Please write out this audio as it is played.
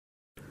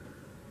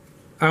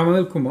I'm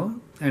Anil Kumar,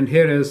 and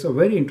here is a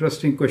very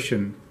interesting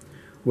question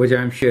which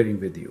I'm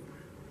sharing with you.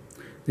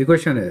 The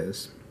question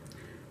is,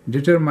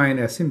 determine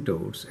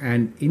asymptotes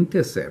and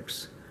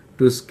intercepts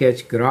to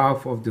sketch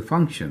graph of the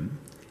function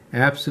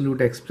absolute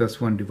x plus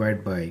 1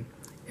 divided by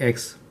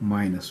x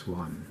minus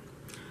 1.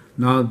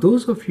 Now,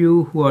 those of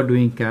you who are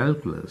doing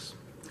calculus,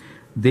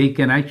 they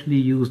can actually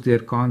use their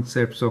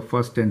concepts of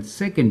first and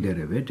second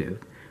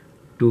derivative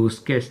to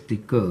sketch the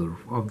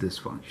curve of this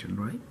function,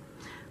 right?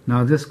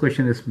 Now this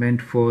question is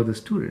meant for the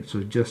students,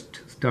 so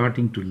just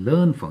starting to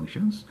learn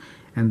functions,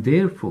 and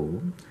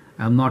therefore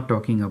I'm not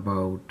talking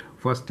about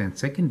first and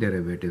second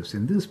derivatives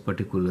in this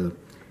particular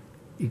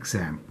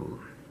example.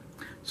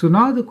 So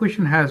now the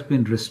question has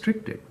been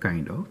restricted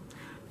kind of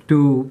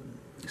to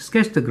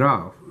sketch the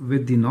graph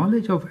with the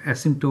knowledge of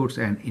asymptotes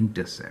and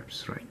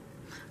intercepts, right?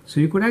 So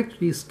you could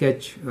actually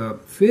sketch a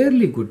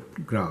fairly good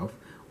graph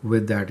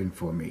with that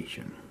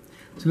information.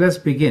 So let's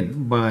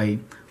begin by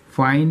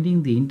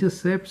finding the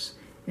intercepts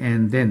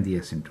and then the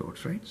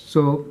asymptotes, right?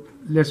 So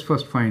let's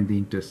first find the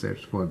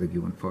intercepts for the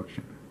given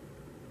function.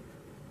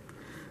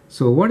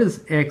 So what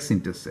is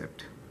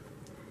x-intercept?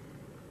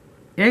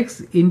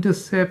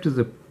 X-intercept is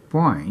a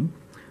point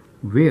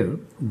where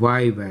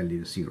y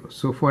value is 0.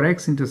 So for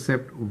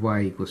x-intercept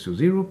y equals to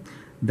 0,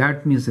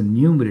 that means the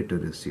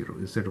numerator is 0.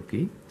 Is that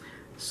okay?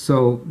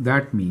 So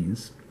that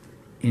means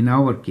in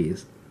our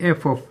case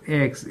f of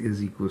x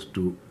is equals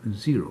to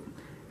 0,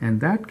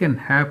 and that can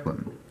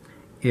happen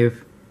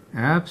if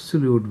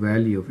absolute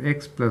value of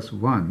x plus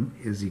 1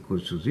 is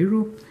equals to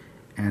 0,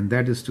 and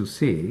that is to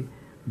say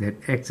that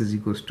x is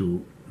equals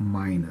to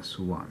minus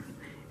 1,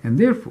 and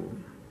therefore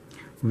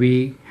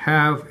we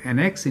have an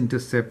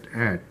x-intercept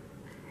at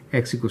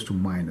x equals to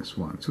minus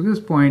 1. So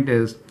this point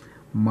is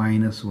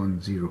minus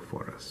 1, 0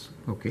 for us.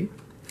 Okay,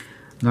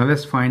 now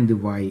let's find the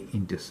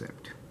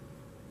y-intercept.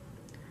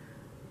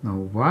 Now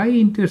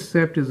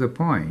y-intercept is a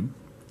point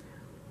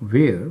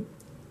where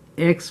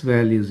x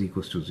value is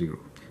equals to 0.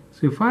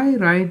 So if I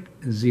write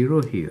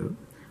 0 here,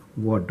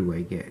 what do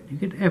I get? You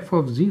get f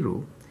of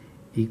 0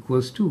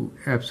 equals to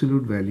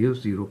absolute value of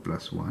 0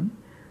 plus 1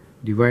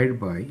 divided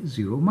by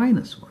 0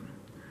 minus 1,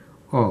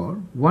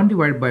 or 1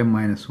 divided by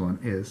minus 1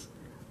 is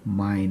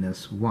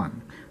minus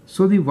 1.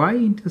 So the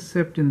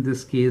y-intercept in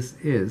this case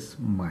is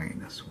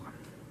minus 1.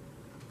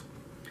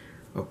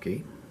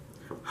 Okay,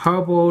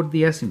 how about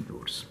the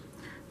asymptotes?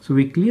 So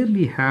we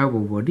clearly have a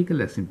vertical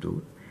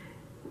asymptote.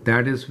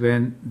 That is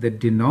when the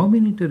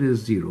denominator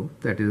is 0,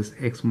 that is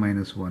x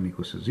minus 1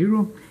 equals to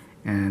 0,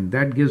 and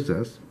that gives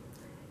us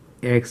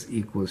x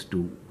equals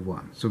to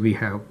 1. So we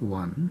have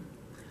 1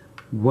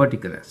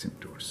 vertical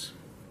asymptotes.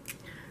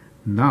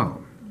 Now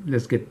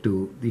let's get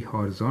to the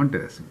horizontal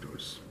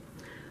asymptotes.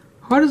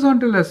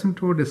 Horizontal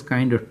asymptote is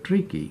kind of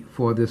tricky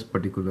for this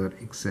particular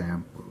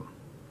example.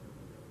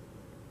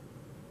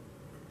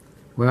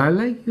 Well, I'd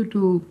like you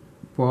to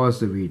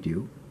pause the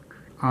video,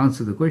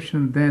 answer the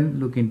question, then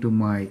look into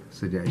my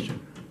suggestion.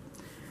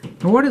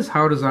 Now, what is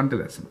horizontal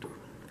asymptote?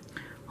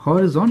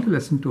 Horizontal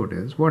asymptote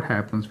is what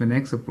happens when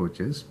x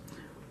approaches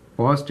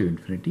positive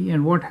infinity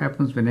and what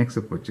happens when x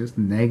approaches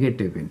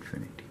negative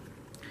infinity.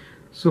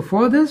 So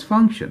for this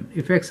function,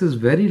 if x is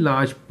very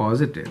large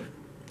positive,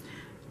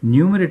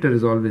 numerator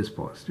is always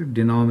positive,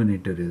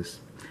 denominator is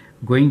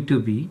going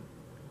to be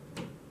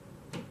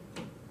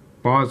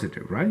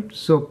positive, right?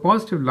 So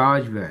positive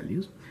large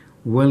values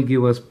will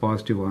give us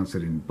positive answer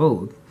in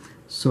both.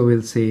 So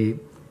we'll say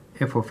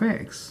f of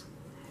x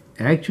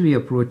actually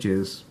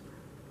approaches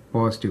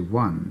positive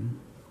 1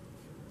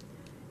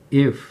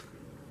 if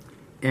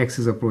x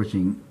is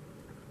approaching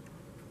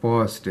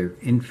positive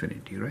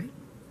infinity, right?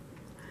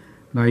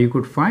 Now you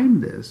could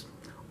find this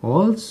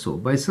also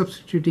by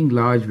substituting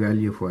large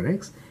value for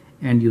x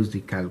and use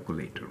the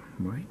calculator,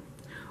 right?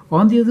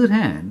 On the other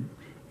hand,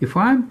 if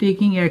I'm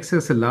taking x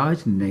as a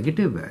large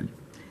negative value,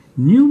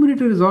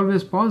 numerator is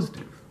always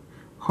positive.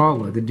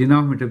 However, the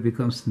denominator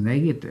becomes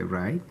negative,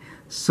 right?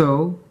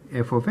 So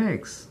f of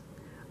x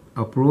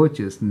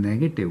approaches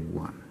negative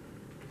 1,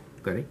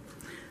 correct?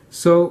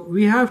 So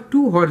we have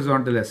two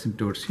horizontal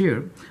asymptotes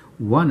here.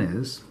 One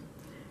is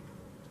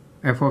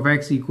f of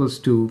x equals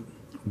to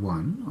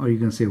 1, or you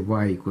can say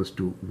y equals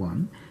to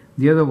 1.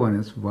 The other one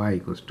is y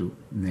equals to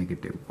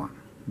negative 1,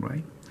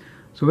 right?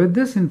 So with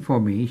this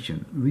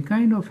information, we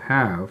kind of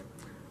have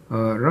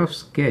a rough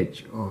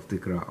sketch of the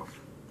graph.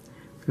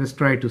 Let's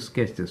try to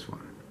sketch this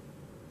one.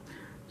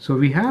 So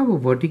we have a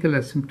vertical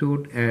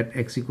asymptote at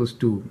x equals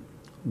to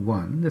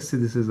 1. Let's say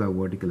this is our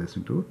vertical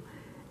asymptote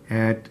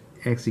at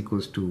x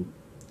equals to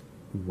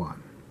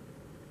 1.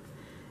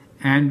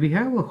 And we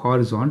have a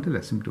horizontal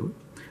asymptote.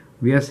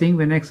 We are saying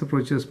when x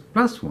approaches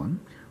plus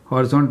 1,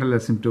 horizontal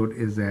asymptote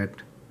is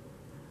at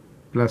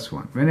plus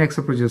 1. When x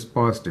approaches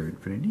positive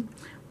infinity,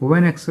 but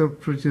when x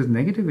approaches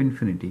negative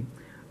infinity,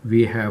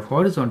 we have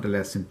horizontal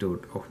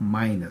asymptote of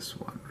minus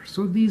 1.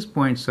 So these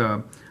points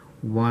are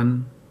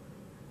 1,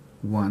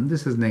 1,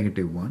 this is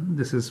negative 1,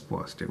 this is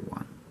positive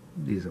 1,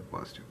 these are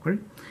positive,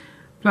 correct?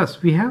 Plus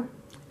we have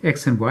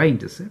x and y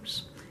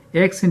intercepts.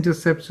 X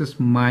intercepts is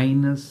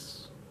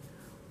minus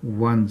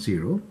 1,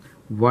 0,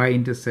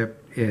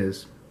 y-intercept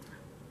is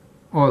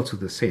also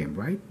the same,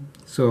 right?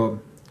 So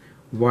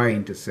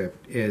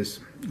y-intercept is,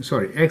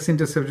 sorry,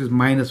 x-intercept is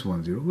minus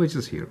 1, 0, which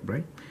is here,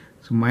 right?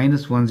 So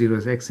minus 1, 0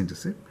 is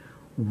x-intercept.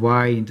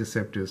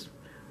 Y-intercept is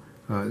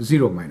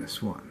 0,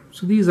 minus 1.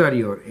 So these are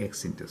your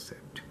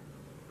x-intercept.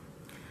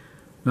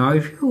 Now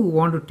if you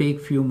want to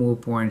take few more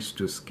points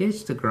to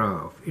sketch the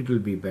graph, it will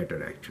be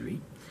better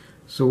actually.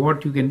 So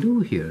what you can do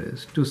here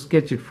is, to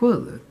sketch it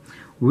further,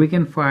 we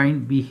can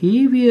find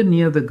behavior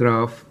near the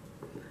graph,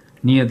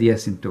 near the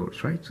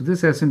asymptotes, right? So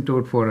this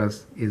asymptote for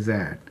us is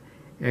at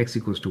x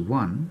equals to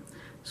 1.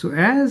 So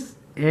as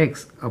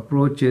x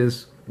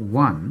approaches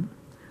 1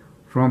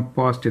 from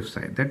positive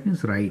side, that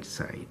means right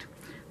side,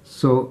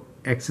 so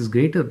x is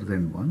greater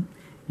than 1,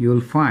 you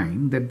will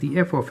find that the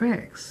f of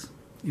x,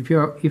 if you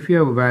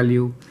have a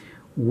value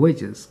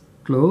which is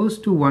close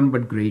to 1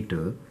 but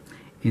greater,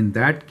 in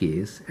that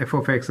case f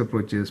of x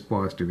approaches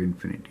positive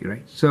infinity,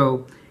 right?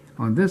 So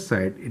on this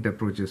side it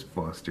approaches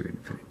positive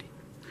infinity.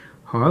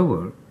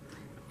 However,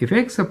 if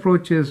x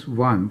approaches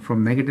 1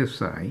 from negative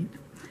side,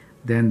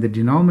 then the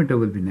denominator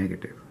will be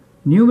negative.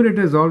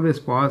 Numerator is always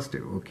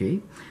positive,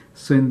 okay?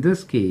 So in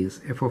this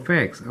case f of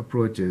x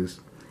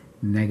approaches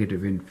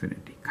negative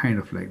infinity, kind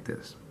of like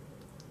this,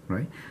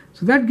 right?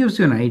 So that gives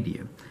you an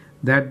idea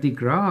that the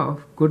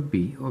graph could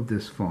be of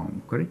this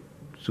form, correct?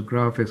 So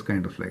graph is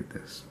kind of like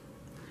this.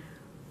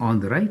 On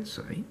the right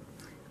side,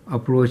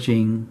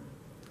 approaching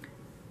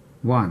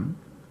 1,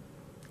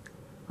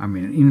 I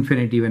mean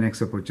infinity when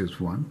x approaches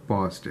 1,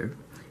 positive.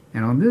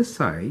 And on this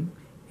side,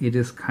 it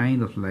is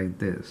kind of like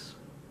this.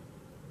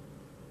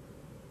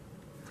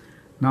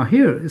 Now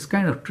here is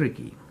kind of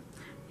tricky.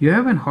 You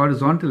have an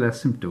horizontal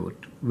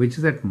asymptote which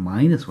is at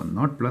minus 1,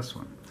 not plus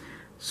 1.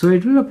 So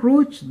it will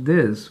approach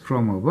this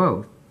from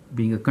above,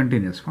 being a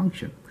continuous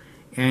function,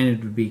 and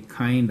it will be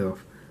kind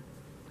of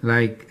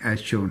like as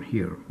shown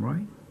here,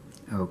 right?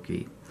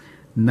 Okay.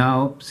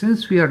 Now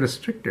since we are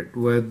restricted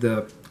with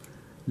the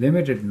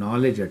limited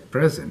knowledge at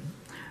present,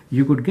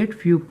 you could get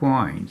few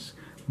points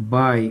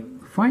by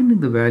finding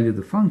the value of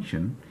the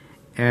function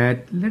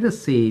at, let us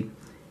say,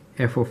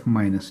 f of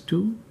minus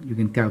 2. You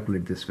can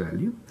calculate this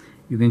value.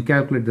 You can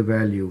calculate the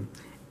value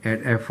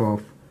at f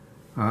of,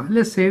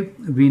 let's say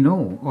we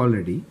know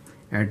already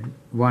at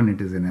 1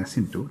 it is an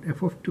asymptote,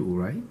 f of 2,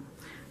 right?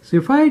 So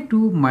if I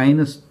do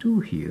minus 2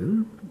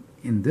 here,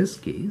 in this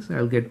case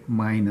I'll get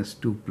minus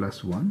 2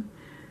 plus 1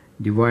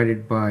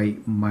 divided by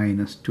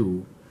minus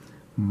 2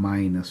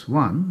 minus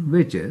 1,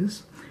 which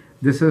is,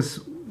 this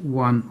is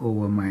 1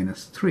 over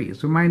minus 3.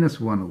 So minus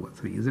 1 over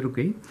 3. Is it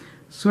okay?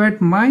 So at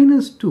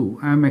minus 2,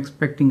 I'm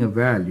expecting a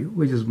value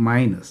which is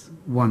minus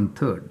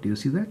 1/3. Do you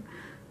see that?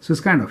 So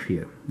it's kind of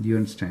here. Do you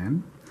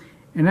understand?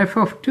 And f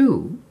of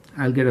 2,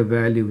 I'll get a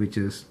value which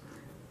is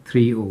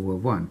 3 over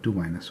 1, 2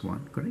 minus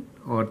 1, correct?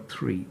 Or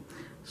 3.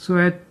 So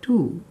at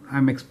 2,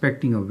 I'm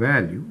expecting a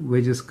value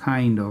which is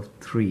kind of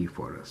 3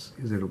 for us.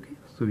 Is that okay?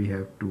 So we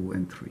have 2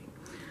 and 3.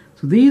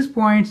 So these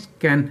points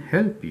can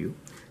help you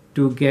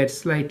to get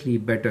slightly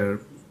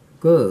better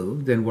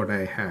curve than what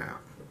I have,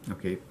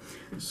 okay?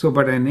 So,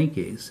 but in any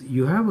case,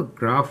 you have a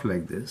graph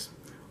like this.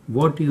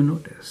 What do you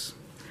notice?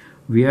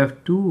 We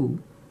have two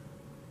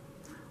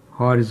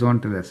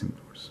horizontal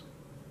asymptotes.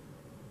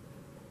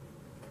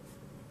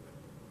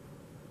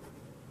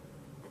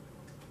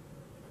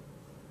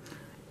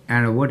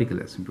 And a vertical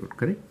asymptote,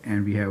 correct?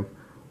 And we have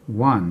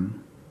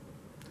one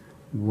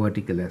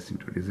vertical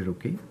asymptote. Is it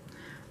okay?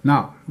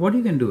 Now, what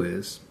you can do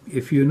is,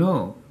 if you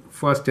know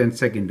first and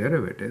second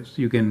derivatives,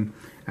 you can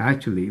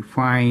actually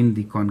find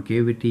the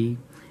concavity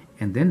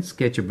and then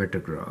sketch a better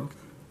graph.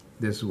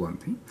 This is one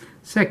thing.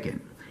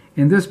 Second,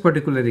 in this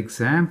particular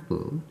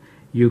example,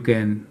 you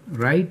can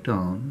write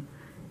down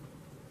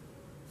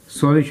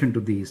solution to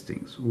these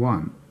things.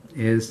 One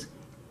is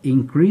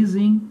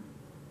increasing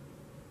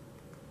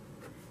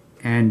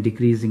and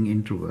decreasing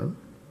interval.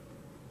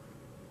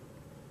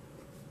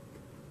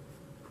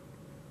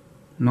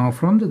 Now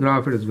from the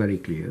graph it is very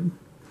clear.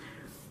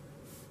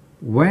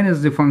 When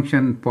is the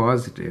function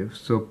positive?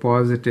 So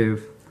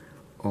positive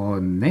or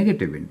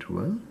negative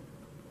interval,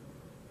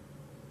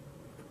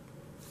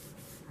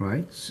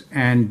 right?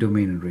 And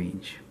domain and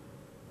range.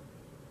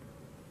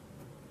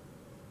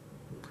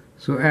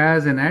 So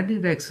as an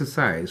added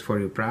exercise for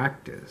your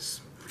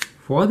practice,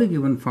 for the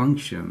given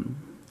function,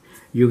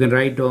 you can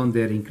write down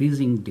their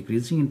increasing,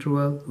 decreasing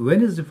interval.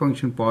 When is the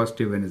function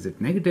positive? When is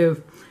it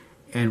negative?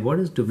 And what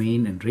is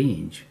domain and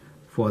range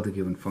for the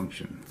given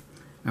function?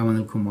 I'm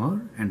Anil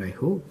Kumar, and I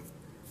hope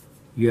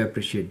you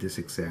appreciate this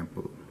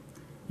example.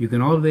 You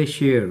can always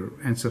share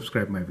and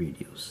subscribe my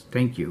videos.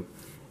 Thank you,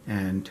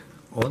 and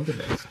all the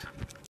best.